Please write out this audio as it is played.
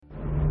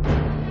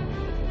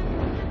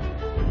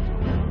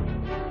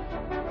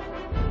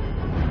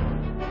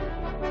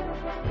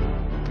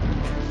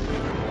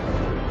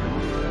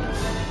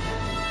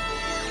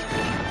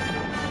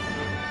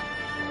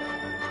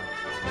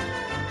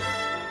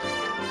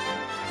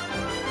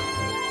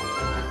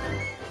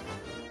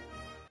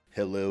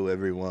Hello,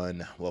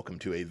 everyone. Welcome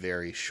to a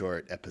very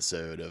short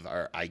episode of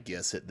our, I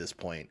guess at this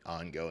point,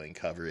 ongoing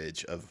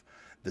coverage of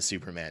the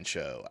Superman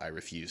show. I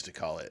refuse to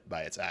call it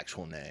by its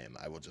actual name.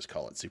 I will just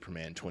call it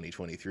Superman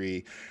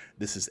 2023.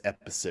 This is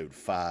episode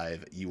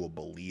 5. You will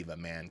believe a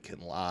man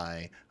can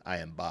lie. I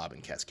am Bob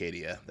in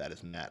Cascadia. That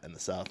is Matt in the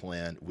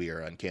Southland. We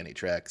are Uncanny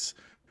Treks.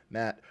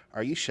 Matt,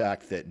 are you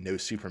shocked that no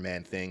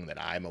Superman thing that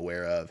I'm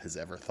aware of has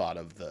ever thought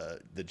of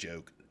the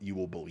joke, you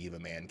will believe a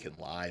man can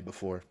lie,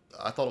 before?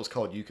 I thought it was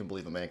called You Can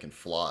Believe a Man Can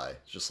Fly,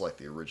 just like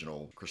the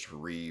original Christopher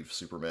Reeve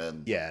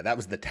Superman. Yeah, that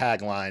was the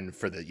tagline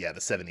for the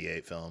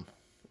 78 film.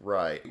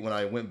 Right. When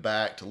I went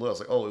back to look, I was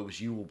like, oh, it was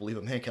You Will Believe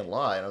a Man Can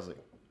Lie. And I was like,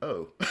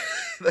 oh,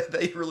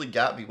 they really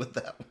got me with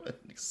that one.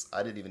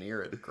 I didn't even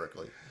hear it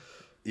correctly.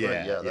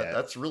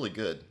 That's really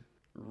good.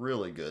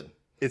 Really good.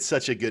 It's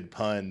such a good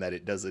pun that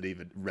it doesn't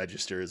even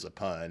register as a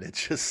pun. It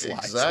just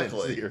slides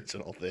into the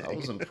original thing. I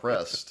was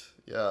impressed.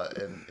 Yeah,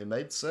 and it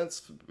made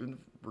sense in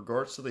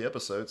regards to the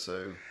episode,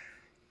 so...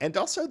 And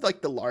also, like,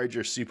 the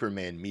larger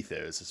Superman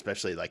mythos,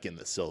 especially, like, in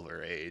the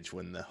Silver Age,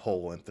 when the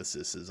whole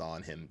emphasis is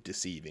on him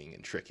deceiving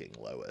and tricking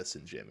Lois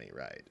and Jimmy,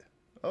 right?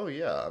 Oh,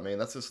 yeah. I mean,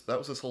 that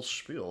was his whole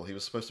spiel. He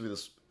was supposed to be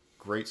this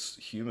great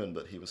human,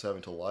 but he was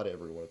having to lie to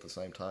everyone at the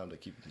same time to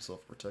keep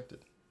himself protected.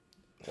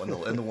 And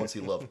the ones he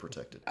loved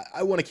protected.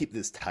 I want to keep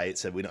this tight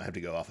so we don't have to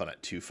go off on it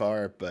too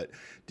far, but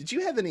did you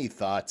have any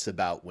thoughts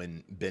about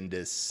when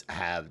Bendis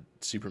had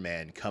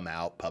Superman come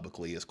out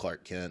publicly as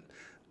Clark Kent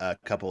a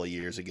couple of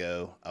years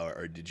ago,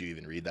 or did you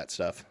even read that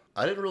stuff?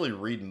 I didn't really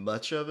read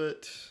much of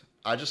it.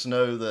 I just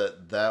know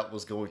that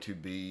was going to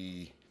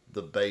be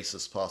the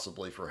basis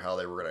possibly for how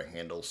they were going to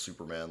handle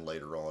Superman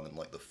later on in,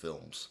 like, the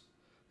films,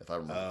 if I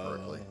remember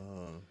correctly.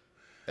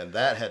 And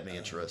that had me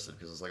interested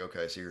because it's like,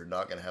 okay, so you're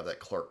not going to have that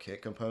Clark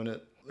Kent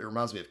component. It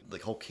reminds me of the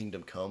whole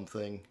Kingdom Come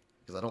thing,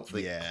 because I don't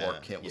think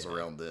Clark Kent was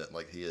around then.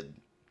 Like, he had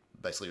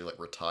basically, like,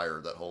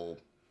 retired that whole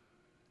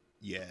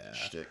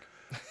shtick.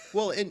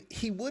 Well, and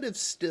he would have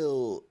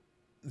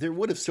there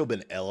would have still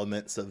been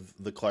elements of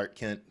the Clark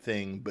Kent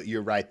thing, but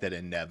you're right that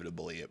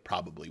inevitably it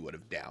probably would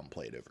have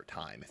downplayed over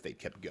time if they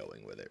kept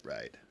going with it,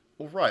 right?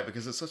 Well, right,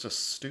 because it's such a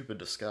stupid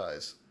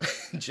disguise.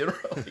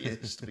 Generally,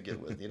 is to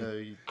begin with, you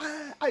know.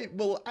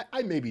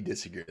 I maybe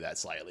disagree with that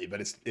slightly,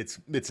 but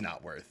it's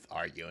not worth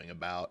arguing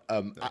about.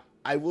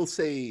 I will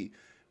say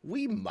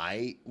we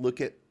might look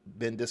at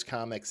Bendis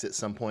comics at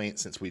some point,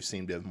 since we've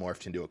seemed to have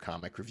morphed into a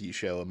comic review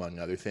show, among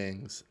other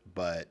things.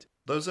 But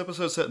those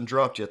episodes hadn't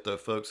dropped yet, though,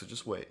 folks, so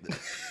just wait.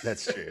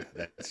 That's true.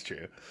 That's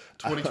true.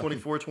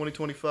 2024,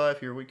 2025,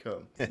 here we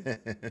come.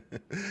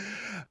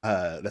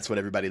 That's what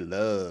everybody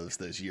loves,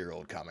 those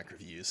year-old comic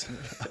reviews.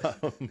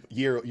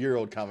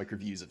 Year-old comic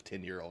reviews of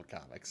 10-year-old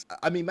comics.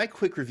 I mean, my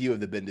quick review of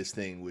the Bendis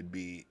thing would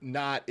be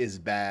not as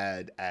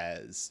bad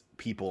as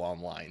people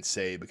online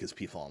say, because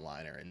people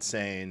online are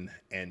insane,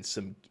 and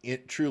some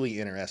truly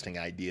interesting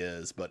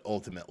ideas, but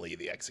ultimately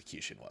the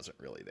execution wasn't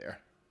really there.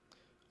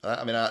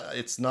 I mean,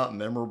 it's not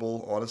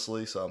memorable,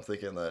 honestly, so I'm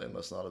thinking that it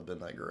must not have been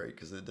that great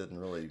because it didn't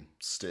really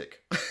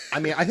stick. I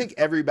mean, I think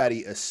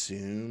everybody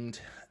assumed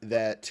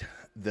that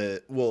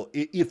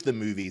if the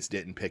movies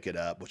didn't pick it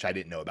up, which I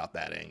didn't know about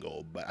that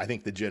angle, but I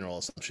think the general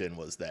assumption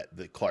was that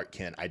the Clark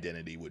Kent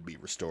identity would be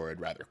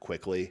restored rather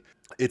quickly.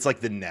 It's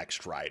like the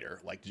next writer,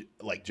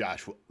 like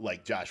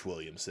Josh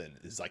Williamson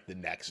is like the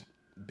next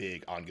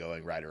big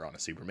ongoing writer on a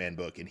Superman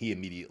book, and he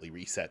immediately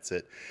resets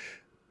it.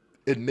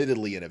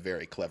 Admittedly, in a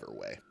very clever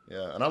way.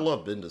 Yeah, and I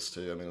love Bendis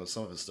too. I mean,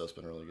 some of his stuff's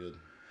been really good.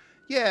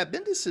 Yeah,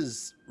 Bendis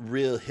is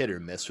real hit or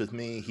miss with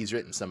me. He's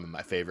written some of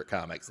my favorite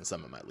comics and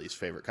some of my least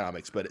favorite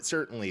comics, but it's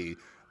certainly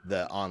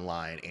the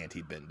online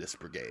anti-Bendis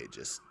brigade.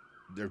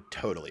 They're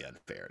totally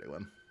unfair to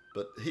him.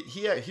 But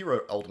he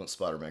wrote Ultimate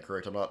Spider-Man,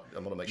 correct? I'm going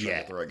to make sure I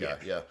get the right guy.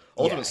 Yeah.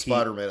 Ultimate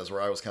Spider-Man is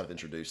where I was kind of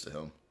introduced to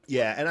him.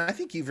 Yeah, and I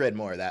think you've read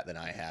more of that than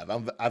I have.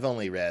 I've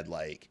only read,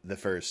 like, the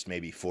first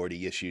maybe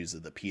 40 issues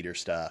of the Peter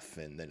stuff,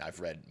 and then I've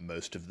read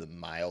most of the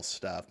Miles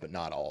stuff, but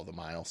not all the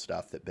Miles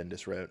stuff that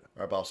Bendis wrote.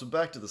 All right, Bob, so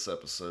back to this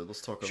episode. Let's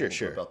talk a little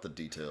bit about the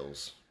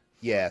details.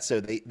 Yeah, so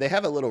they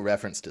have a little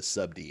reference to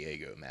Sub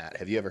Diego, Matt.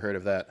 Have you ever heard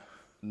of that?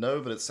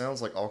 No, but it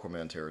sounds like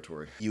Aquaman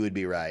territory. You would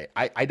be right.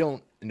 I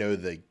don't know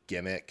the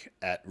gimmick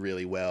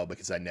really well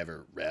because I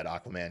never read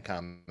Aquaman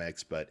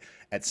comics, but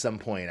at some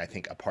point I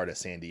think a part of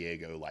San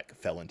Diego like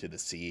fell into the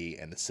sea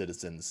and the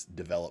citizens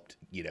developed,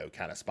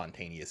 kind of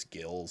spontaneous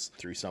gills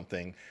through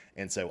something,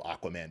 and so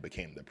Aquaman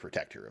became the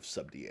protector of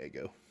Sub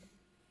Diego.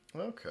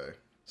 Okay.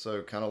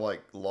 So kind of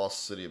like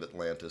Lost City of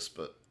Atlantis,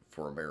 but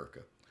for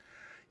America.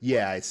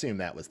 Yeah, I assume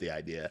that was the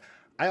idea.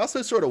 I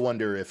also sort of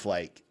wonder if,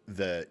 like,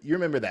 you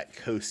remember that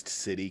Coast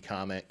City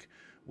comic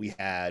we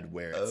had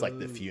where it's like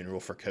the funeral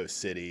for Coast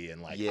City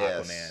and like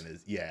Aquaman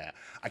is,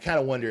 I kind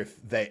of wonder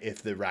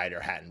if the writer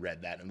hadn't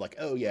read that and like,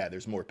 oh yeah,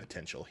 there's more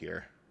potential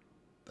here.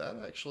 That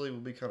actually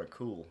would be kind of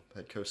cool.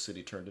 Had Coast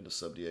City turned into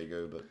Sub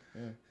Diego, but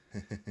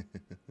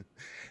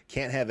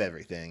Can't have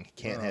everything.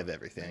 Can't have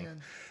everything.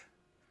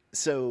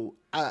 So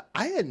I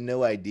had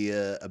no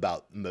idea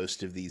about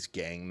most of these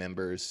gang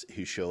members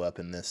who show up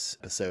in this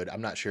episode.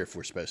 I'm not sure if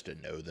we're supposed to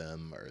know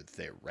them or if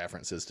they're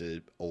references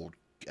to old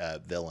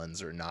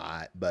villains or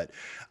not, but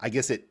I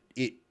guess it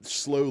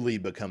slowly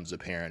becomes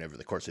apparent over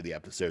the course of the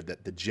episode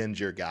that the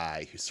ginger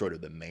guy, who's sort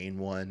of the main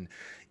one,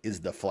 is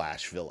the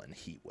Flash villain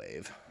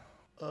Heatwave.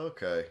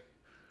 Okay.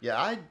 Yeah,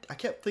 I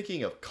kept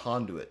thinking of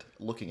Conduit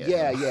looking at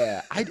Yeah, him.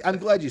 yeah. I'm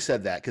glad you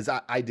said that because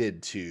I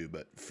did too,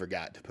 but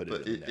forgot to put it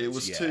But in the notes. it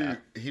was Yeah.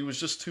 he was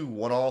just too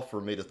one-off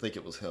for me to think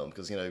it was him.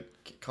 Because,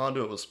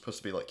 Conduit was supposed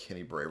to be like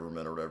Kenny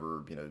Braverman or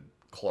whatever,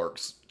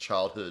 Clark's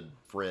childhood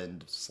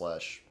friend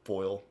slash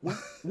foil.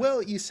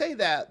 Well, you say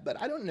that, but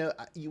I don't know.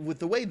 With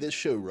the way this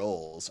show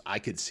rolls, I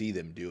could see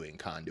them doing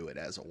Conduit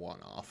as a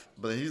one-off.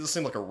 But he just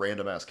seemed like a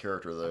random-ass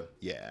character, though.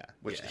 Yeah.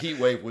 Which yeah.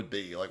 Heatwave would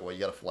be. Like, well, you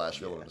got a Flash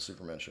villain in a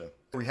Superman show.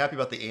 Are we happy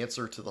about the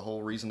answer to the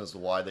whole reason as to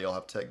why they all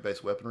have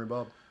tech-based weaponry,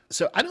 Bob?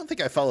 So I don't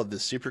think I followed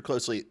this super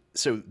closely.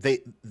 So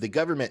the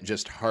government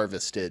just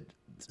harvested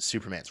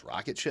Superman's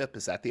rocket ship.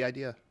 Is that the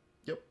idea?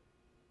 Yep.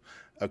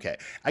 Okay,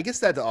 I guess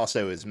that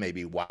also is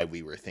maybe why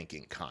we were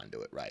thinking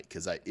Conduit, right?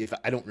 Because I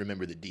don't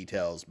remember the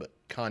details, but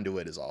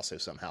Conduit is also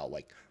somehow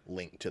like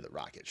linked to the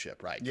rocket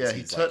ship, right? 'Cause Yeah,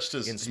 he he's, touched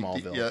like, his in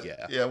Smallville.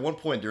 Yeah. At one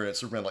point during it,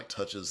 Superman like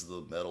touches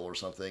the metal or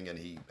something, and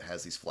he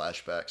has these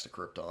flashbacks to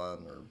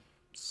Krypton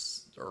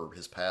or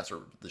his past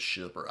or the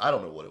ship or I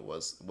don't know what it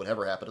was.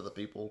 Whatever happened to the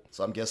people.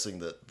 So I'm guessing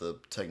that the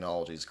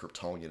technology is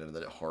Kryptonian and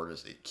that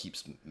it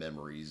keeps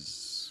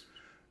memories,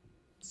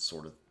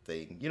 sort of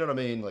thing. You know what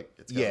I mean? Like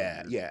it's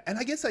Yeah. And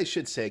I guess I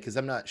should say, because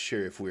I'm not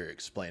sure if we're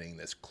explaining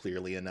this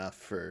clearly enough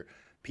for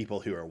people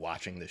who are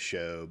watching the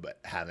show but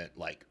haven't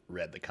like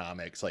read the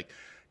comics. Like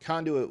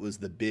Conduit was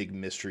the big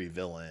mystery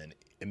villain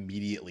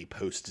immediately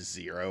post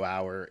Zero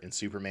Hour in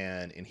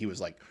Superman, and he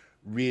was like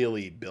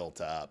really built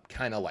up,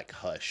 kind of like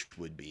Hush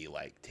would be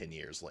like 10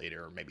 years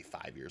later or maybe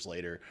 5 years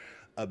later,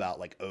 about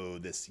like, oh,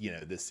 this,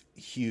 this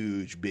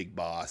huge big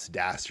boss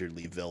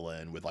dastardly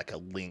villain with like a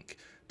link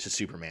to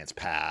Superman's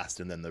past.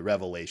 And then the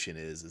revelation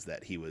is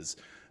that he was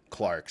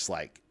Clark's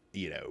like,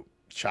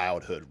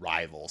 childhood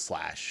rival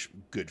slash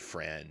good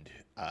friend,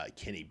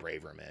 Kenny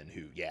Braverman,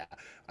 who,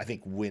 I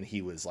think when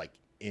he was like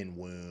in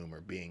womb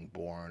or being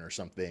born or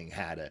something,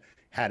 had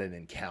an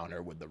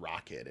encounter with the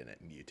rocket and it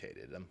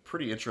mutated him.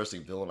 Pretty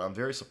interesting villain. I'm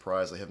very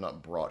surprised they have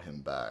not brought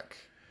him back.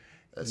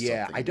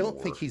 I don't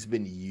think he's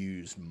been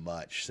used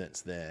much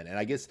since then. And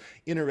I guess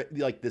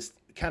like this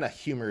kind of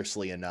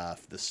humorously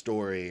enough, the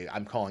story,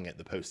 I'm calling it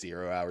the post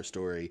Zero Hour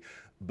story,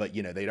 but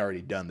they'd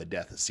already done the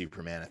death of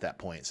Superman at that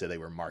point, so they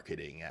were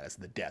marketing it as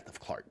the death of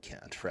Clark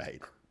Kent,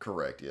 right?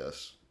 Correct,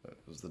 yes. It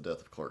was the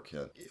death of Clark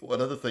Kent.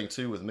 One other thing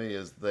too with me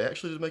is they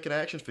actually did make an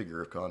action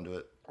figure of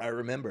Conduit. I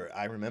remember.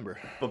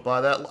 But by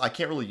that, I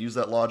can't really use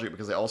that logic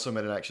because they also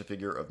made an action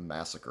figure of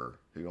Massacre,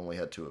 who only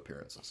had 2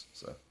 appearances.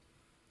 So.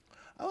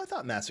 Oh, I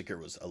thought Massacre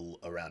was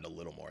around a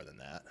little more than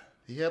that.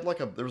 He had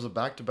there was a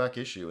back-to-back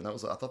issue, and I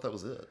thought that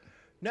was it.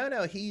 No,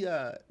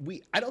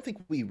 I don't think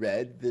we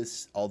read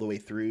this all the way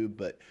through,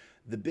 but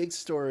the big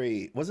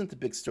story wasn't the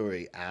big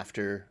story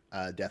after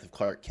Death of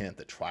Clark Kent,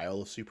 the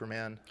trial of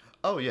Superman.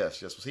 Oh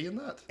yes, was he in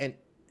that? And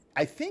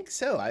I think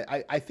so.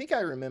 I think I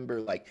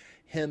remember like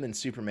him and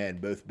Superman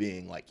both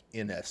being like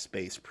in a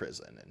space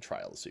prison in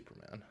Trial of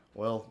Superman.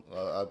 Well,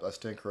 I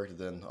stand corrected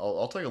then.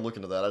 I'll take a look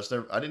into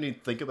that. I didn't even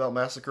think about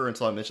Massacre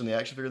until I mentioned the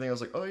action figure thing. I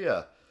was like, oh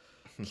yeah,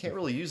 can't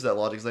really use that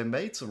logic because they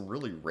made some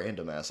really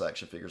random ass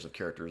action figures of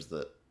characters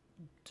that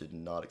did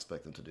not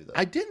expect them to do that.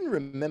 I didn't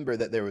remember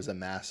that there was a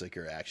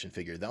Massacre action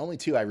figure. The only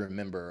 2 I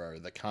remember are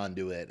the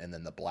Conduit and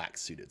then the black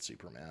suited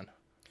Superman.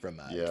 From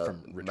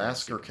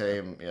Massacre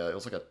came. Yeah, it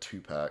was like a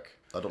 2-pack.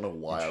 I don't know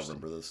why I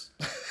remember this.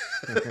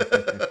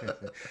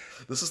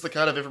 This is the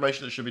kind of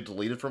information that should be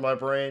deleted from my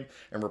brain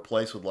and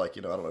replaced with like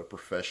I don't know,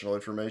 professional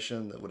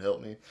information that would help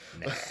me.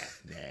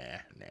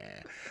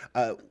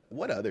 Nah.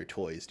 What other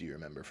toys do you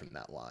remember from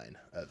that line?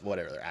 What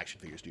other action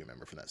figures do you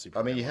remember from that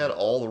Superman? I mean, you had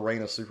all the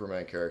Reign of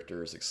Superman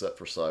characters except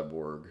for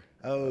Cyborg.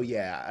 Oh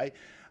yeah,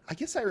 I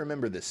guess I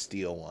remember the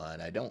Steel one.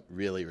 I don't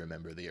really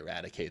remember the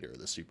Eradicator or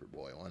the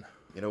Superboy one.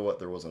 You know what?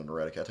 There wasn't an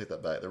Eradicator. I take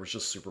that back. There was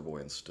just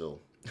Superboy and Still.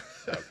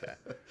 Okay.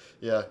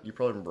 Yeah, you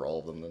probably remember all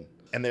of them then.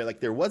 And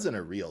there wasn't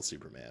a real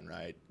Superman,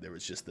 right? There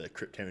was just the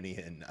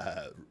Kryptonian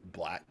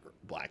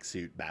black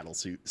suit, battle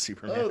suit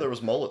Superman. Oh, there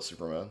was mullet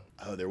Superman.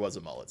 Oh, there was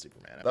a mullet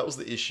Superman. That was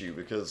the issue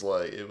because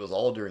like it was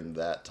all during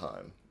that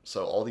time.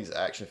 So all these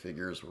action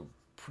figures were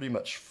pretty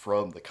much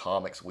from the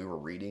comics we were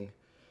reading,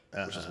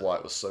 which is why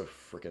it was so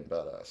freaking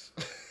badass.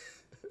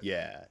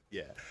 Yeah.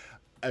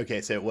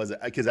 Okay, so it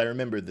wasn't because I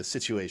remember the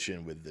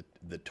situation with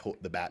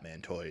the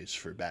Batman toys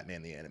for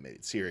Batman the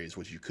Animated Series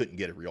was you couldn't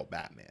get a real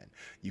Batman.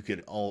 You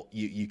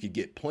could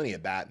get plenty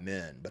of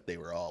Batmen, but they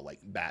were all like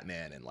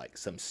Batman in like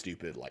some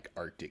stupid like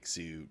Arctic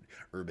suit,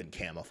 urban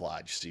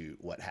camouflage suit,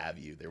 what have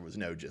you. There was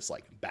no just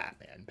like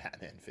Batman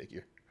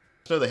figure.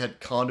 No, they had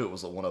Conduit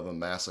was one of them.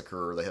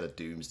 Massacre. They had a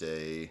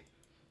Doomsday.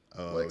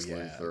 Oh, Lex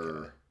yeah,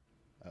 Luthor.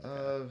 Okay.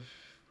 I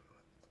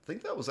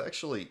think that was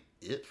actually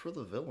it for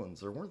the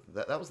villains. There weren't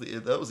that was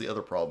the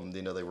other problem.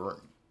 They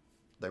weren't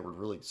they were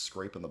really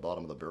scraping the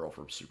bottom of the barrel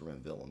for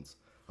Superman villains.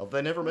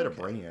 They never made a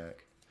Brainiac.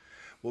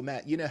 Well,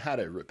 Matt, you know how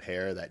to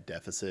repair that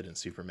deficit in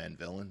Superman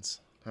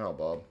villains? How,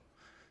 Bob?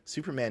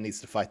 Superman needs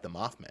to fight the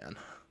Mothman.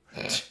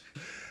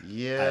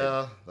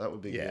 Yeah, that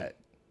would be good.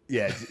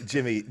 Yeah,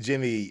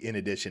 Jimmy, in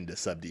addition to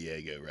Sub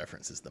Diego,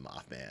 references the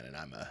Mothman,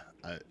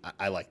 and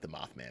I like the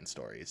Mothman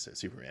stories. So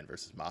Superman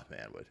versus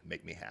Mothman would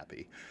make me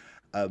happy.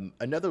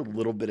 Another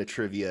little bit of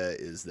trivia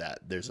is that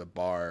there's a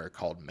bar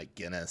called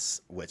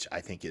McGinnis, which I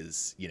think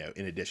is,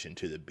 in addition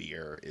to the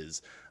beer,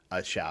 is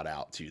a shout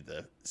out to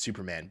the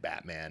Superman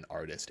Batman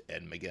artist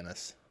Ed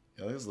McGinnis.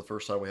 Yeah, this is the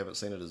first time we haven't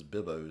seen it as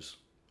Bibbo's.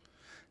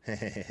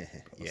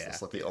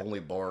 It's like the only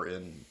bar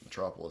in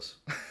Metropolis.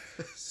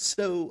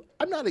 So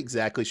I'm not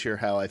exactly sure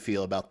how I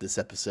feel about this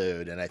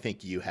episode, and I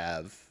think you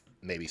have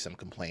maybe some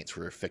complaints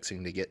we're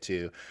fixing to get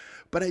to.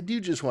 But I do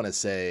just want to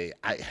say,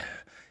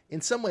 in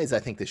some ways, I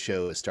think the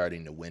show is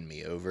starting to win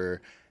me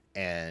over.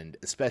 And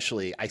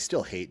especially, I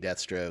still hate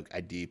Deathstroke. I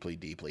deeply,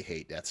 deeply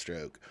hate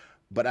Deathstroke.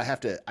 But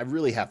I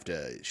really have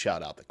to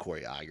shout out the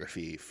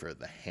choreography for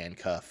the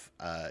handcuff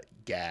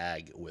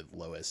gag with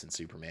Lois and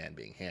Superman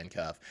being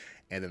handcuffed,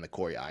 and then the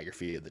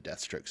choreography of the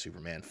Deathstroke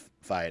Superman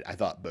fight. I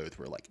thought both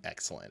were like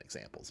excellent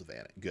examples of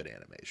good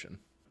animation.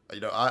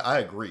 I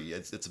agree.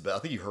 It's I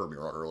think you heard me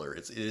wrong earlier.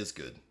 It is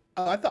good.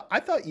 Oh, I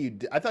thought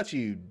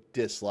you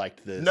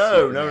disliked this.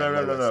 No.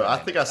 I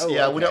think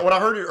Okay. When I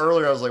heard it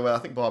earlier, I was like, well, I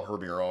think Bob heard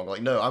me wrong.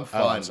 Like, no, I'm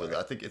fine with it. Sorry.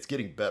 I think it's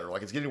getting better.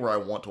 Like, it's getting where I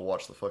want to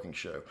watch the fucking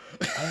show.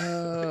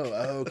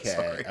 Oh, okay.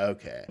 Sorry.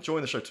 Okay.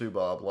 Enjoying the show too,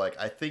 Bob. Like,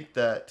 I think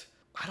that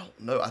I don't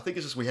know. I think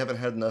it's just we haven't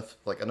had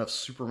enough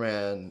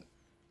Superman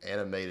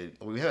animated.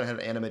 We haven't had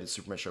an animated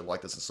Superman show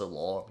like this in so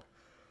long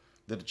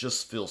that it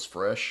just feels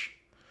fresh.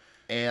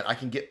 And I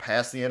can get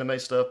past the anime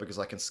stuff because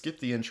I can skip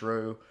the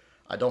intro.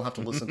 I don't have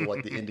to listen to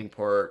like the ending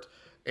part,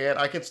 and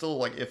I can still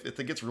like if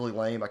it gets really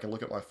lame, I can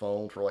look at my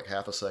phone for like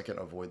half a second,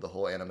 avoid the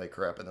whole anime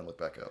crap, and then look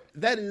back up.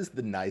 That is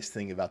the nice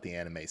thing about the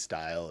anime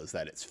style, is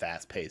that it's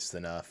fast paced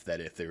enough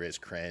that if there is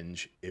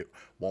cringe, it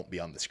won't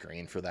be on the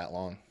screen for that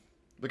long.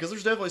 Because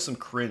there's definitely some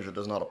cringe that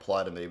does not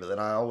apply to me, but then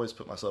I always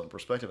put myself in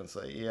perspective and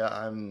say, yeah,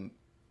 I'm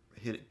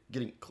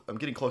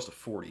getting close to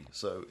 40,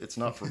 so it's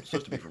not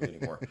supposed to be for me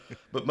anymore.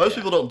 But most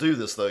people don't do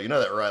this though. You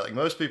know that, right? Like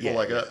most people,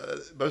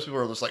 most people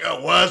are just like,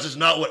 oh, why is this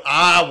not what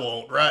I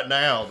want right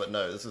now? But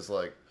no, this is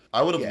like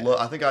I would have.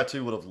 I think I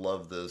too would have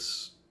loved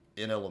this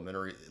in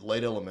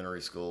late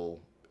elementary school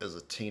as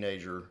a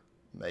teenager.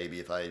 Maybe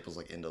if I was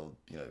like into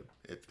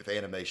if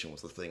animation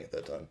was the thing at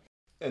that time.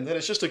 And then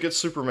it's just a good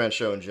Superman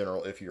show in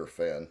general if you're a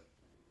fan.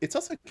 It's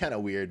also kind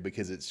of weird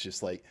because it's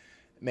just like,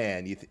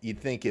 man, you'd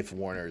think if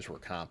Warners were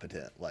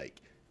competent,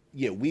 like,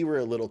 we were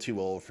a little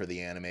too old for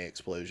the anime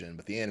explosion,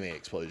 but the anime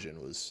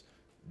explosion was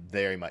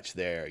very much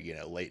there,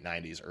 late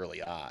 90s, early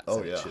aughts. Oh,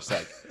 and yeah. It's just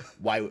like,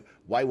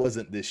 why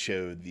wasn't this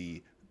show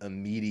the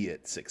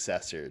immediate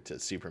successor to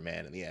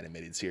Superman in the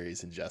animated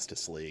series and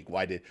Justice League?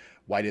 Why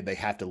did they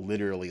have to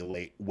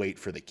literally wait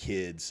for the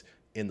kids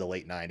in the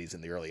late 90s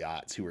and the early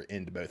aughts who were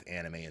into both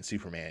anime and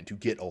Superman to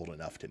get old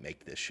enough to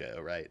make this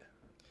show, right?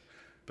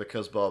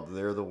 Because, Bob,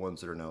 they're the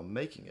ones that are now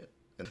making it.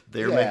 And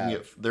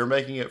they're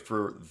making it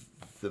for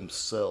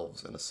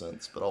themselves in a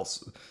sense, but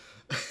also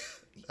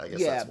I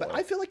guess that's why. But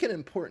I feel like an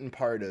important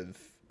part of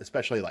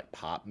especially like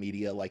pop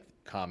media, like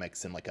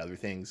comics and like other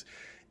things,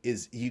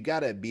 is you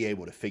got to be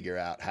able to figure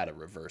out how to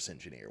reverse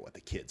engineer what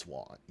the kids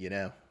want,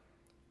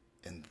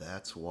 And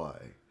that's why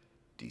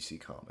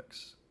DC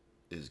Comics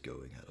is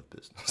going out of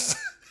business.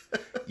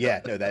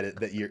 Yeah, no,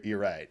 that you're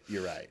right.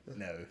 You're right.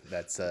 No,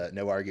 that's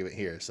no argument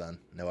here, son.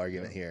 No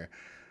argument here.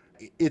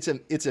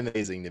 It's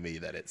amazing to me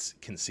that it's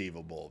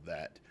conceivable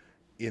that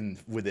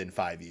within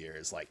 5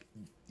 years, like,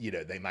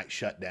 they might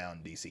shut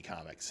down DC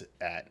Comics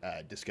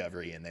at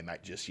Discovery, and they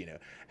might just,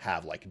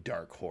 have like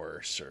Dark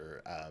Horse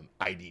or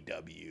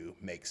IDW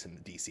make some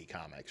DC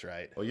Comics,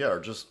 right? Well, yeah,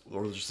 or just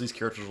these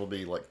characters will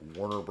be like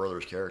Warner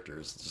Brothers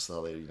characters. It's just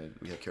how we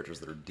have characters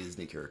that are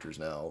Disney characters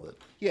now.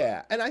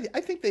 Yeah, and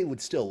I think they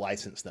would still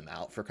license them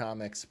out for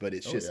comics, but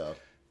it's just,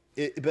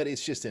 but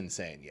it's just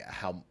insane. Yeah,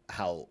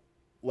 how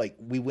like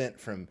we went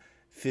from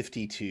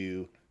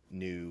 52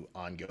 new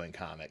ongoing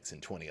comics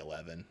in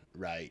 2011,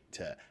 right,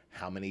 to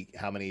how many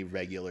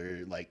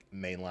regular like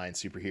mainline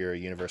superhero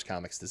universe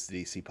comics does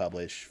DC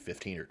publish?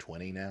 15 or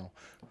 20 now.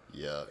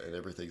 Yeah, and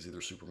everything's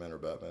either Superman or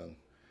Batman.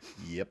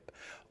 Yep.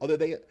 Although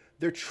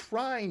they're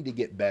trying to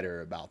get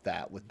better about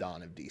that with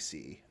Dawn of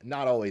DC.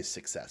 Not always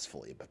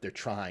successfully, but they're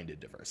trying to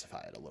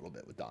diversify it a little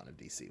bit with Dawn of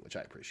DC, which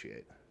I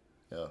appreciate.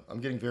 Yeah, I'm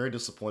getting very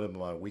disappointed by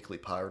my weekly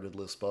pirated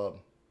list, Bob.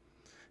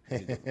 I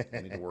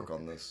need to work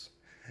on this.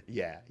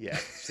 Yeah,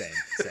 same.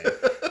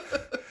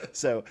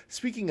 So,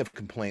 speaking of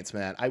complaints,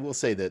 Matt, I will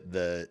say that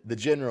the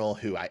general,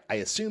 who I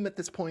assume at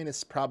this point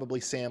is probably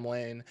Sam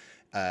Lane,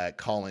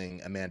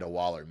 calling Amanda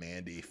Waller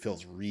Mandy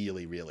feels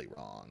really, really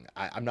wrong.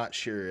 I'm not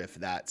sure if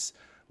that's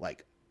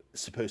like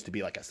supposed to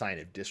be like a sign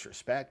of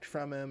disrespect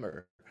from him,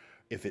 or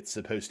if it's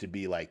supposed to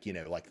be like,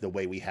 like the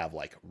way we have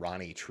like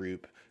Ronnie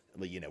Troop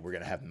we're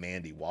gonna have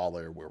Mandy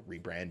Waller. We're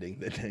rebranding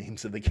the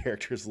names of the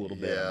characters a little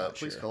bit. I'm Yeah, not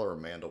please sure. call her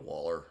Amanda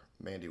Waller.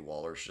 Mandy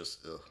Waller's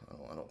just, ugh,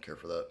 I don't care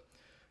for that.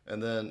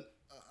 And then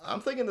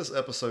I'm thinking this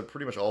episode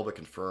pretty much all but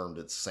confirmed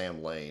it's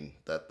Sam Lane.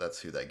 That's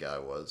who that guy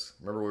was.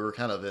 Remember, we were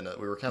kind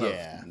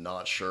Yeah, of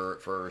not sure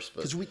at first,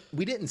 but because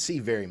we didn't see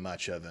very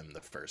much of him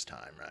the first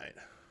time, right?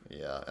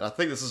 yeah. And I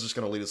think this is just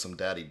going to lead to some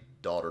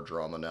daddy-daughter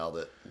drama now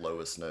that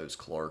Lois knows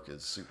Clark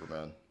is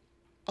Superman.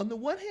 On the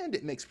one hand,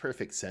 it makes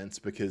perfect sense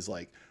because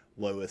like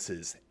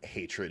Lois's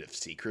hatred of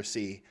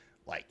secrecy,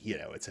 like,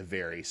 it's a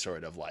very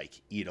sort of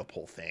like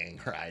Oedipal thing,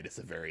 right? It's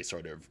a very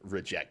sort of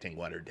rejecting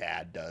what her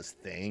dad does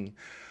thing.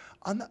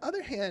 On the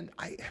other hand,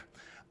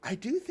 I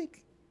do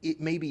think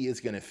it maybe is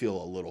going to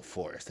feel a little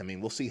forced. I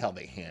mean, we'll see how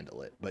they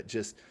handle it, but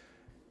just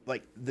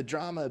like the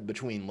drama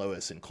between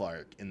Lois and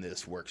Clark in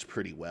this works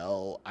pretty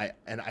well. I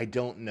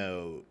don't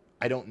know.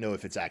 I don't know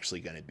if it's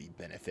actually going to be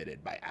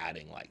benefited by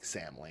adding like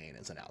Sam Lane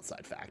as an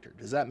outside factor.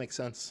 Does that make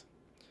sense?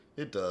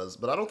 It does,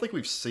 but I don't think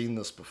we've seen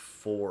this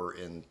before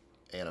in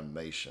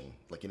animation,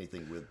 like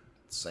anything with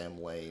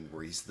Sam Lane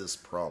where he's this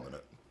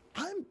prominent.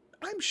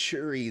 I'm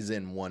sure he's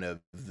in one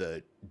of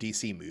the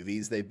DC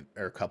movies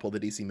or a couple of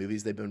the DC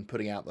movies they've been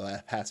putting out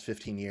the past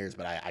 15 years,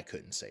 but I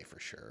couldn't say for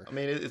sure. I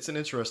mean, it's an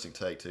interesting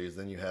take too.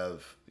 Then you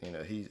have,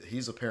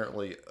 he's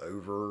apparently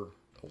over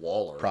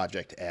Waller,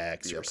 Project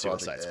X or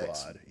Suicide Project X,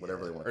 Squad,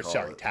 whatever they want to or call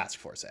sorry, it. Task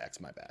Force X.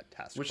 My bad,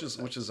 Which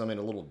is, I mean,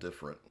 a little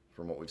different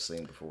from what we've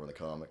seen before in the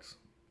comics.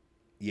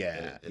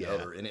 Yeah,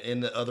 In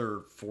the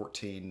other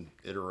 14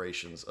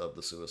 iterations of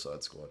the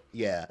Suicide Squad.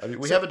 yeah. I mean,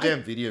 we have a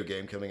damn video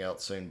game coming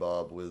out soon,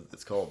 Bob.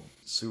 It's called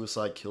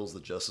Suicide Kills the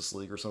Justice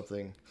League or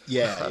something.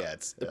 Yeah,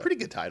 it's a pretty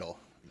good title.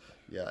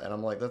 Yeah, and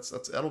I'm like,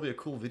 that'll be a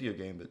cool video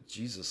game, but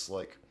Jesus,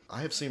 like,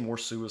 I have seen more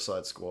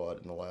Suicide Squad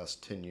in the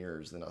last 10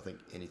 years than I think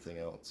anything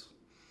else.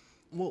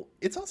 Well,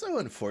 it's also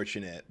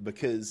unfortunate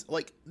because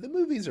like the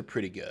movies are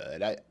pretty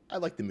good. I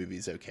like the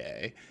movies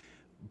okay,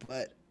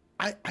 but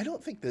I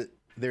don't think that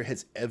there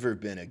has ever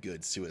been a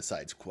good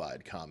Suicide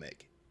Squad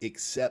comic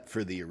except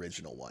for the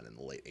original one in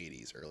the late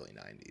 80s, early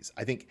 90s.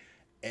 I think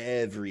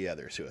every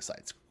other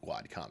Suicide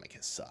Squad comic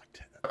has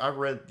sucked. I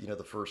read,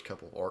 the first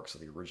couple of arcs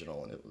of the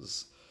original, and it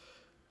was,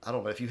 I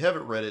don't know, if you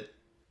haven't read it,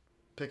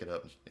 pick it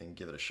up and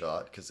give it a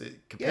shot, because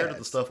compared to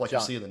the stuff like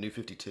you see in the New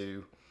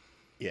 52,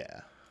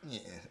 yeah,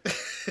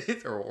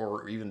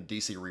 or even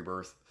DC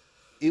Rebirth,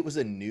 it was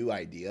a new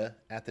idea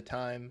at the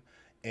time.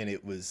 And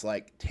it was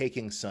like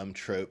taking some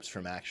tropes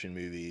from action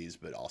movies,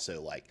 but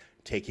also like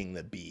taking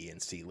the B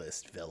and C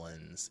list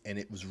villains. And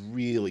it was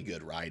really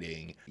good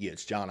writing. Yeah,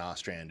 it's John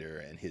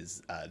Ostrander and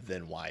his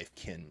then wife,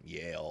 Ken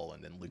Yale,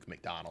 and then Luke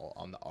McDonnell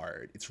on the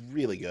art. It's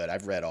really good.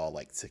 I've read all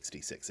like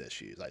 66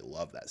 issues. I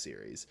love that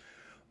series.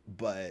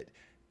 But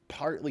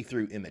partly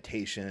through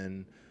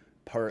imitation,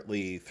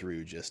 partly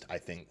through just, I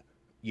think,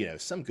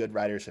 some good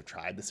writers have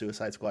tried the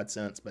Suicide Squad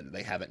since, but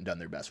they haven't done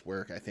their best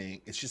work, I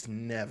think. It's just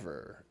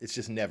never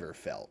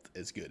felt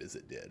as good as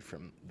it did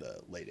from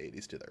the late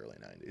 80s to the early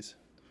 90s.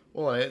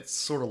 Well, it's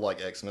sort of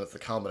like X-Men. It's the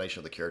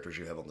combination of the characters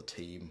you have on the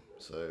team,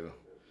 so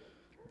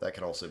that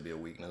can also be a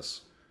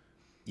weakness.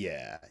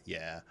 Yeah.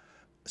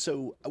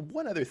 So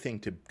one other thing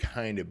to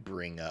kind of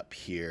bring up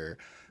here.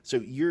 So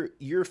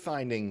you're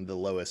finding the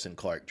Lois and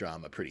Clark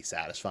drama pretty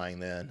satisfying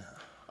then?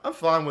 I'm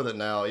fine with it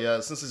now. Yeah,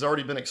 since he's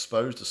already been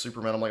exposed to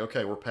Superman, I'm like,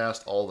 okay, we're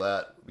past all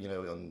that,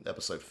 in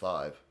episode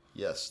 5.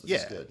 Yes,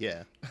 this is good.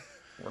 Yeah.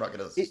 We're not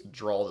going to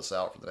draw this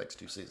out for the next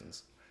 2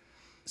 seasons.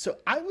 So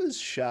I was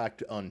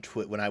shocked on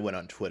when I went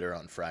on Twitter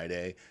on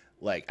Friday.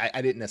 Like,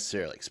 I didn't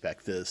necessarily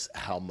expect this,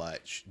 how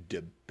much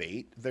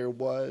debate there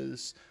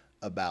was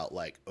about,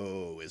 like,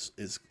 oh, is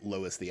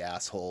Lois the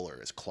asshole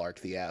or is Clark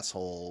the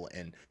asshole?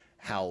 And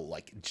how,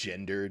 like,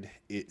 gendered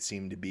it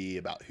seemed to be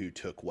about who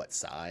took what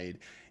side.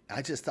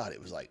 I just thought it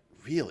was like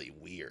really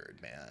weird,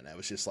 man. I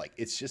was just like,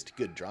 it's just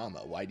good drama.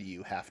 Why do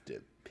you have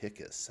to pick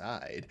a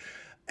side?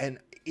 And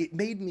it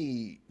made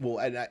me, well,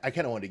 and I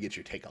kind of wanted to get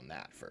your take on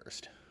that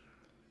first.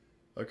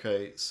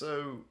 Okay,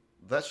 so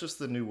that's just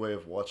the new way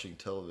of watching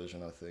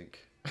television, I think.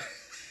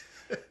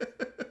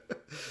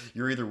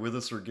 You're either with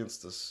us or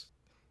against us.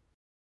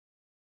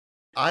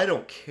 I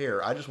don't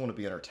care. I just want to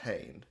be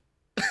entertained.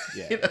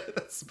 Yeah.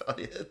 That's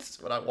about it.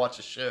 When I watch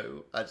a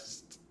show,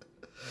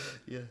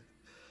 yeah.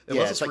 Yeah,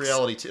 Unless it's it's like,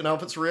 reality. Now,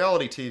 if it's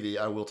reality TV,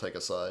 I will take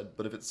a side.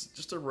 But if it's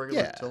just a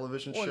regular Yeah.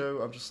 television Well,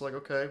 show, I'm just like,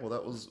 okay, well,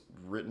 that was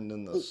written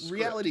in the script.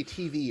 reality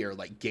TV are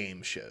like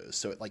game shows,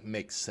 so it like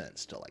makes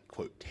sense to like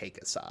quote take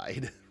a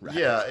side. Right?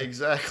 Yeah,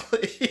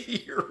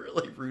 exactly. You're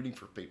really rooting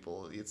for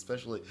people,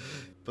 especially.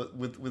 But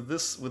with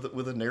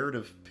a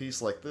narrative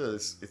piece like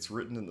this, it's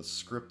written in the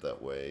script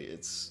that way.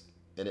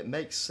 And it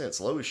makes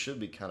sense. Lois should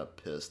be kind of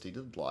pissed. He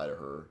did lie to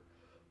her.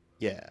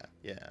 Yeah.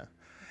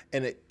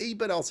 And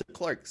but also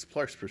Clark's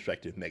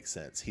perspective makes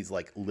sense. He's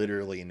like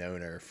literally known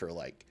her for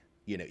like,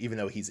 even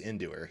though he's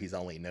into her, he's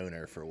only known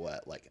her for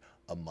what, like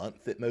a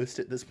month at most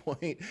at this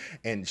point.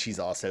 And she's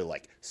also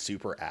like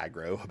super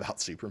aggro about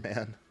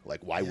Superman. Like,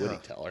 why would he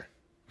tell her?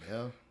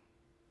 Yeah.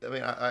 I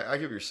mean, I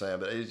get what you're saying,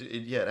 but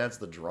it adds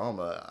the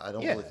drama. I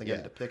don't really think I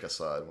need to pick a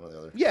side, one or the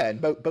other. Yeah,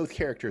 and both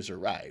characters are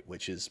right,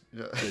 which is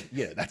Yeah.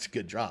 good, that's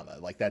good drama.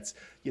 Like that's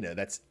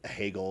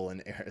Hegel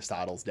and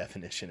Aristotle's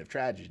definition of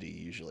tragedy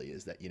usually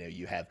is that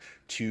you have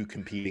two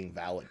competing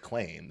valid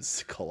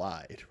claims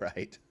collide,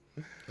 right?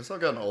 As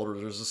I've gotten older,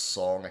 there's this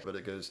song, but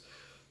it goes,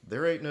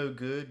 "There ain't no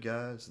good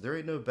guys, there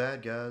ain't no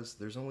bad guys,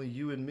 there's only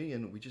you and me,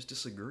 and we just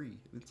disagree."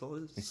 That's all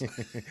it is.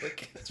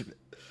 Like,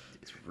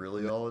 it's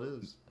really all it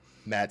is.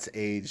 Matt's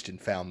aged and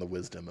found the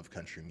wisdom of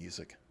country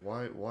music.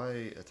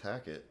 Why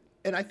attack it?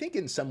 And I think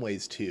in some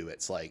ways too,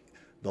 it's like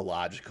the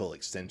logical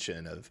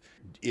extension of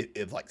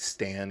like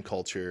stan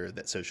culture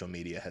that social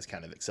media has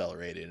kind of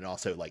accelerated, and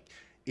also like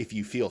if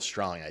you feel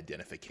strong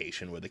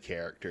identification with a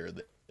character,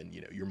 then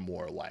you're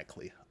more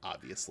likely,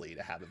 obviously,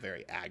 to have a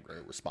very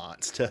aggro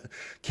response to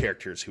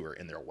characters who are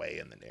in their way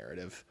in the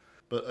narrative.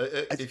 But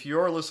if you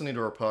are listening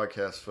to our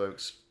podcast,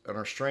 folks, and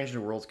our Strange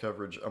New Worlds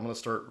coverage, I'm going to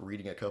start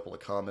reading a couple of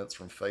comments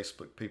from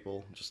Facebook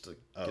people just to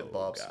get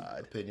Bob's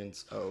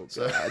opinions. Oh,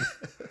 so, God.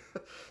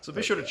 So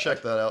be sure to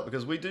check that out,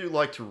 because we do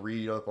like to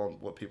read up on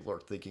what people are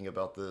thinking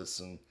about this,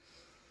 and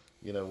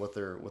what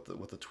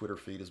the Twitter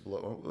feed is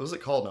below. What is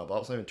it called now, Bob?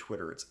 It's not even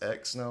Twitter. It's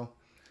X now.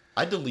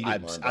 I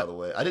deleted mine, by the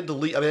way. I didn't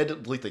delete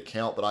the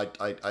account, but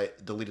I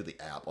deleted the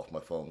app off my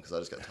phone because I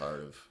just got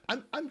tired of.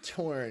 I'm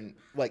torn.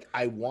 Like,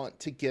 I want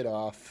to get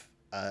off.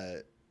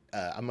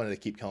 I'm going to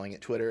keep calling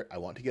it Twitter. I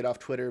want to get off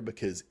Twitter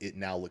because it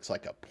now looks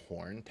like a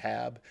porn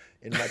tab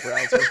in my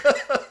browser.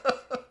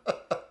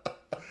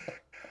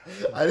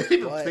 I didn't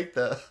even think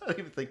that. I didn't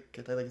even take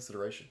that into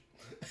consideration.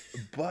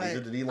 But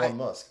neither did Elon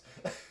Musk.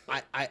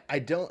 I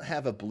don't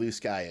have a Blue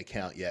Sky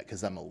account yet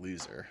because I'm a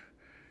loser,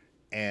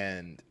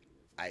 and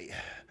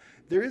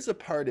there is a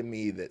part of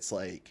me that's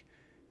like,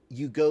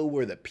 you go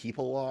where the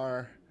people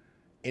are,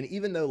 and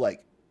even though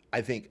like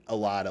I think a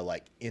lot of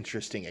like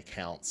interesting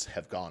accounts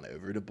have gone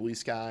over to Blue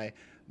Sky,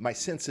 my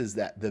sense is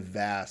that the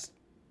vast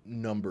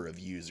number of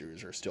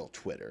users are still on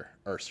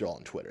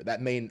Twitter.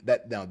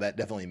 That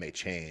definitely may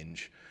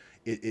change.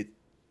 It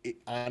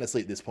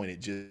honestly at this point it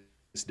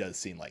just does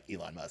seem like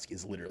Elon Musk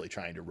is literally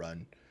trying to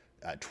run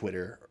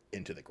Twitter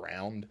into the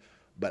ground,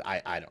 but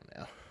I don't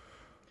know.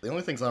 The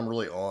only things I'm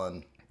really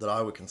on that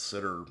I would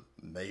consider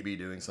maybe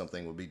doing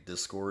something would be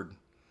Discord.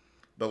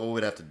 But what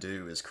we'd have to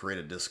do is create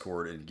a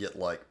Discord and get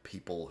like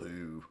people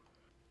who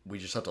we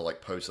just have to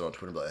like post it on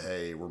Twitter and be like,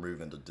 "Hey, we're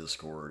moving to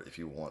Discord. If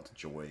you want to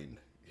join,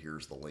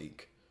 here's the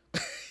link,"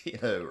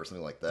 or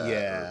something like that.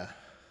 Yeah.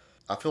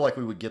 I feel like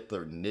we would get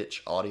the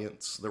niche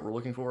audience that we're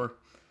looking for,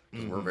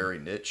 because we're very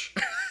niche.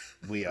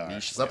 We are.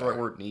 Niche. Is that the right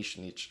word?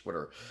 Niche,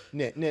 whatever.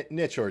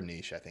 Niche or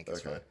niche, I think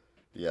is fine.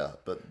 Yeah,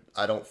 but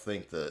I don't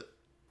think that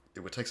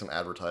it would take some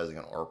advertising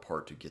on our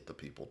part to get the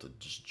people to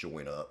just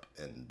join up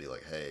and be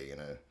like, "Hey,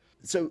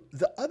 So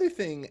the other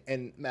thing,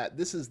 and Matt,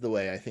 this is the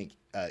way I think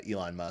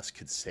Elon Musk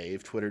could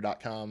save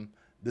Twitter.com.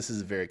 This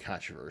is a very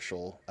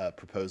controversial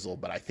proposal,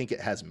 but I think it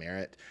has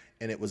merit.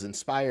 And it was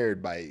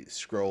inspired by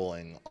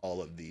scrolling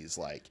all of these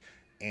like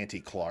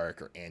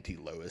anti-Clark or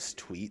anti-Lois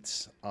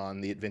tweets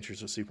on the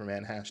Adventures of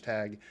Superman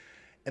hashtag.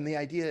 And the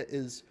idea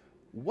is,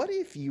 what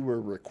if you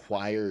were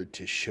required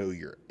to show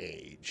your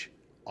age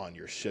on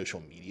your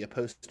social media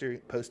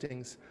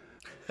postings?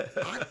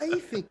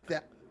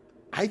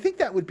 I think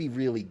that would be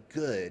really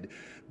good,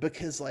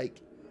 because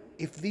like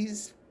if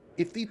these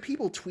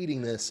people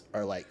tweeting this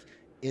are like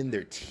in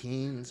their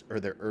teens or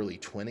their early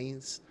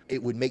 20s,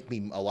 it would make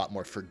me a lot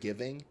more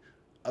forgiving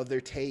of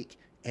their take,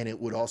 and it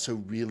would also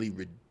really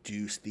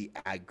reduce the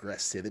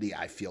aggressivity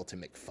I feel to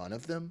make fun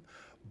of them.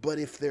 But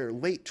if they're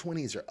late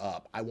 20s or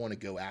up, I want to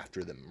go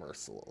after them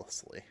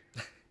mercilessly.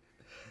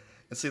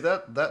 And see,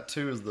 that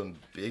too is the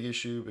big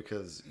issue,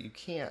 because you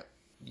can't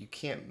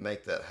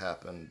make that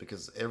happen,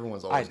 because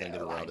everyone's always going to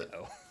get around it.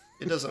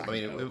 It doesn't. I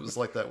mean, it was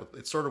like that.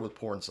 It started with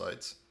porn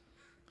sites.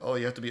 Oh,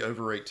 you have to be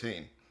over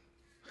 18.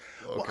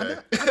 Okay. Well,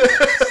 I'm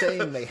not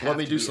saying they have. Let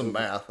me do some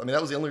math. I mean,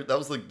 that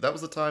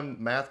was the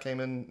time math came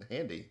in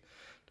handy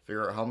to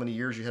figure out how many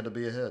years you had to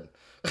be ahead.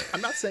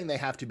 I'm not saying they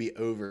have to be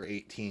over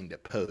 18 to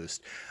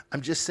post.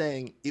 I'm just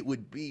saying it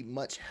would be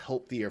much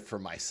healthier for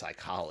my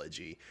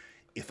psychology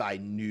if I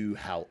knew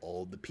how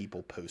old the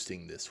people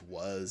posting this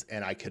was,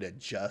 and I could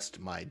adjust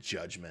my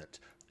judgment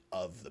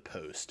of the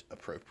post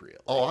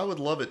appropriately. Oh, I would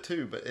love it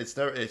too, but it's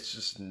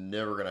just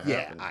never going to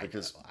happen.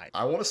 Because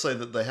I want to say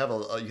that they have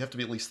you have to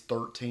be at least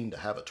 13 to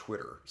have a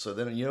Twitter. So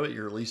then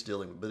you're at least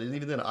dealing with. But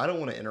even then, I don't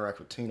want to interact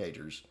with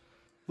teenagers.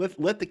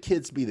 Let the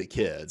kids be the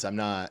kids. I'm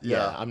not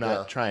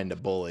trying to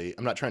bully.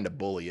 I'm not trying to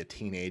bully a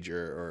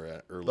teenager or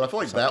a early. But I feel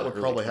like that would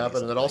probably happen,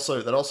 and that also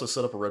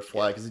set up a red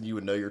flag, because then you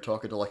would know you're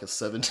talking to like a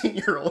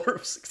 17-year-old or a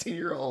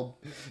 16-year-old.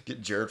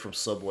 Get Jared from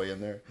Subway in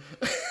there.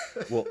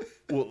 well,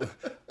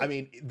 I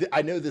mean,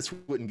 I know this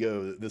wouldn't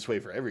go this way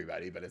for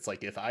everybody, but it's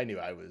like if I knew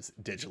I was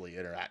digitally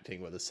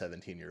interacting with a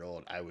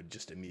 17-year-old, I would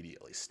just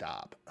immediately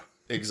stop.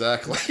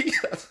 Exactly.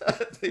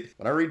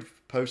 When I read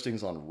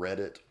postings on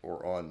Reddit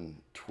or on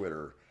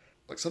Twitter,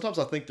 like sometimes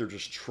I think they're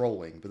just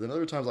trolling, but then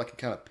other times I can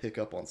kind of pick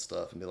up on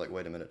stuff and be like,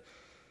 wait a minute,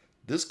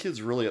 This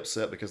kid's really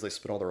upset because they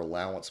spent all their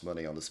allowance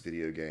money on this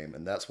video game,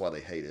 and that's why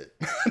they hate it.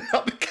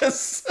 Not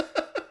because,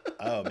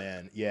 Oh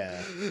man,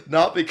 yeah,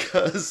 not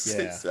because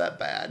yeah, it's that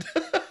bad.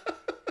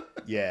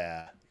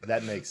 yeah.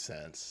 That makes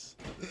sense.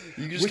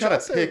 You can just Which kind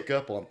of also, pick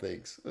up on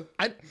things.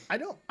 I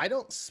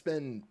don't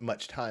spend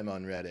much time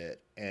on Reddit,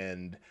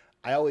 and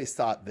I always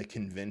thought the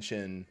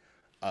convention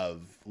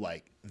of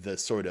like the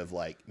sort of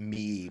like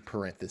me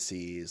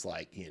parentheses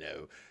like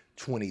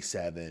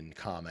 27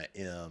 comma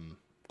m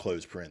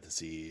close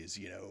parentheses,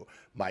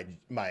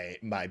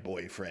 my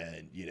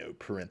boyfriend,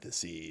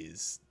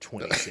 parentheses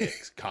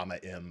 26 comma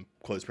m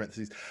close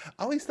parentheses.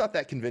 I always thought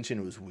that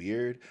convention was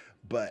weird,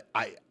 but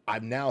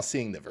I'm now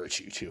seeing the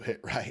virtue to it,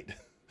 right?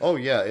 Oh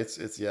yeah,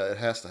 it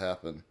has to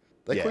happen.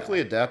 They Yeah. quickly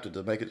adapted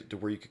to make it to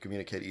where you could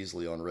communicate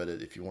easily on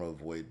Reddit if you want to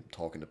avoid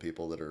talking to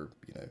people that are,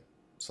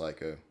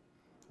 psycho.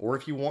 Or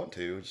if you want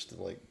to, just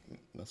to like,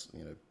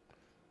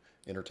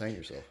 entertain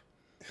yourself.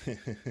 All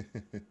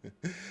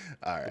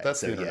right. But that's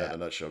So the internet yeah,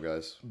 in a nutshell,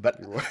 guys. but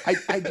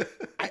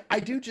I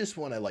do just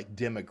want to like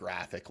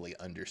demographically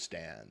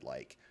understand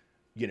like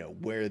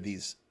where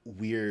these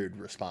weird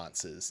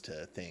responses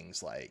to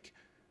things like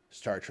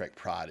Star Trek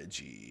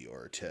Prodigy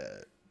or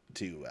to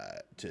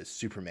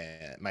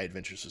Superman, My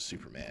Adventures with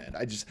Superman.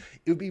 It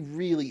would be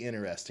really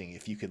interesting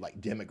if you could like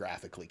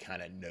demographically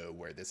kind of know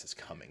where this is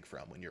coming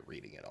from when you're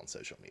reading it on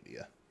social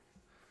media.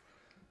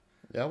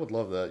 Yeah, I would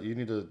love that. You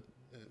need to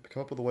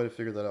come up with a way to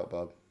figure that out,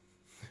 Bob.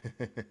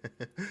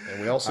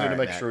 And we also All need to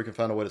right, make Matt. sure we can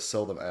find a way to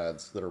sell them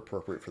ads that are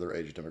appropriate for their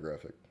age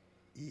demographic.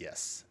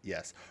 Yes,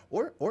 yes.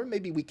 Or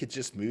maybe we could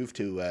just move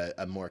to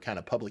a more kind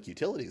of public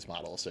utilities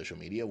model of social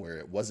media where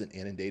it wasn't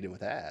inundated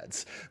with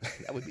ads.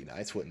 That would be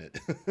nice, wouldn't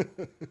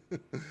it?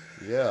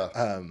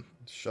 Yeah.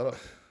 Shut up,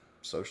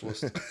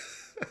 socialist.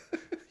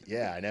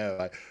 Yeah, I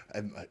know.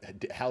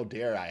 How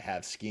dare I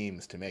have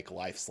schemes to make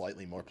life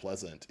slightly more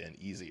pleasant and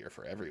easier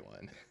for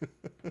everyone?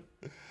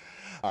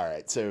 All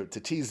right, so to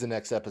tease the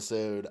next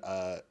episode,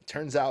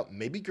 turns out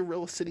maybe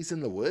Gorilla City's in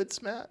the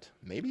woods, Matt?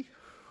 Maybe?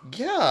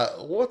 Yeah,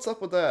 what's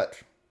up with that?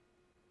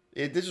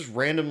 It just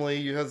randomly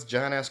you have this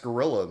giant ass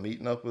gorilla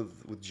meeting up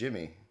with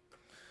Jimmy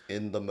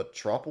in the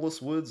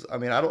Metropolis woods. I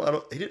mean,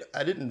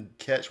 I didn't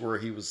catch where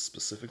he was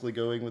specifically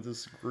going with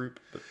this group,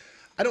 but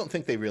I don't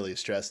think they really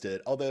stressed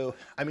it. Although,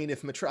 I mean,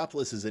 if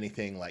Metropolis is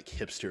anything like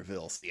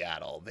Hipsterville,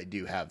 Seattle, they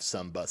do have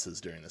some buses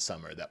during the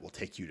summer that will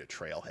take you to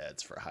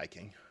trailheads for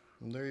hiking.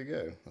 there you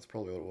go. That's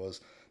probably what it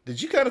was. Did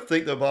you kind of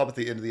think though, Bob, at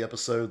the end of the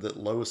episode that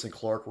Lois and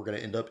Clark were going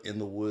to end up in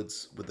the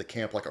woods with the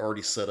camp like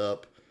already set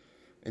up?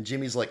 And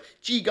Jimmy's like,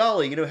 "Gee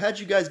golly, how'd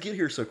you guys get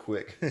here so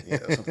quick?"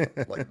 Something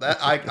like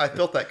that. I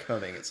felt that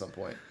coming at some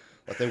point.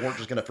 Like they weren't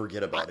just going to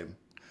forget about him.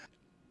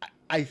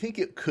 I think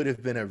it could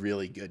have been a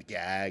really good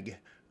gag,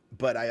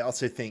 but I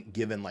also think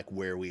given like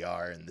where we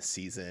are in the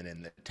season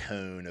and the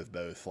tone of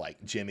both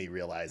like Jimmy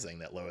realizing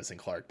that Lois and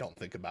Clark don't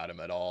think about him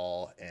at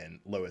all and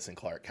Lois and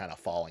Clark kind of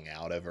falling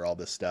out over all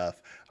this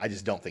stuff, I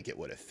just don't think it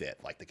would have fit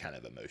like the kind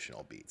of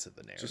emotional beats of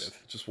the narrative.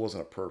 Just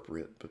wasn't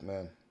appropriate. But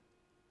man,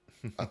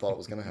 I thought it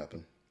was going to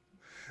happen.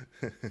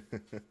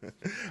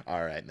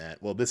 All right, Matt.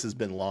 Well, this has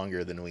been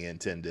longer than we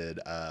intended,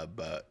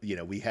 but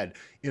we had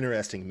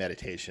interesting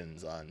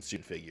meditations on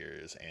student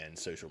figures and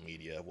social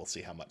media. We'll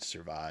see how much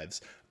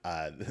survives.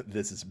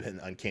 This has been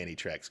Uncanny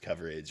Trek's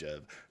coverage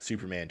of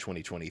Superman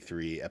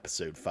 2023,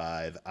 Episode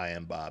 5. I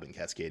am Bob in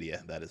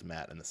Cascadia. That is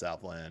Matt in the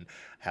Southland.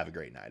 Have a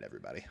great night,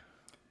 everybody.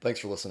 Thanks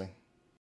for listening.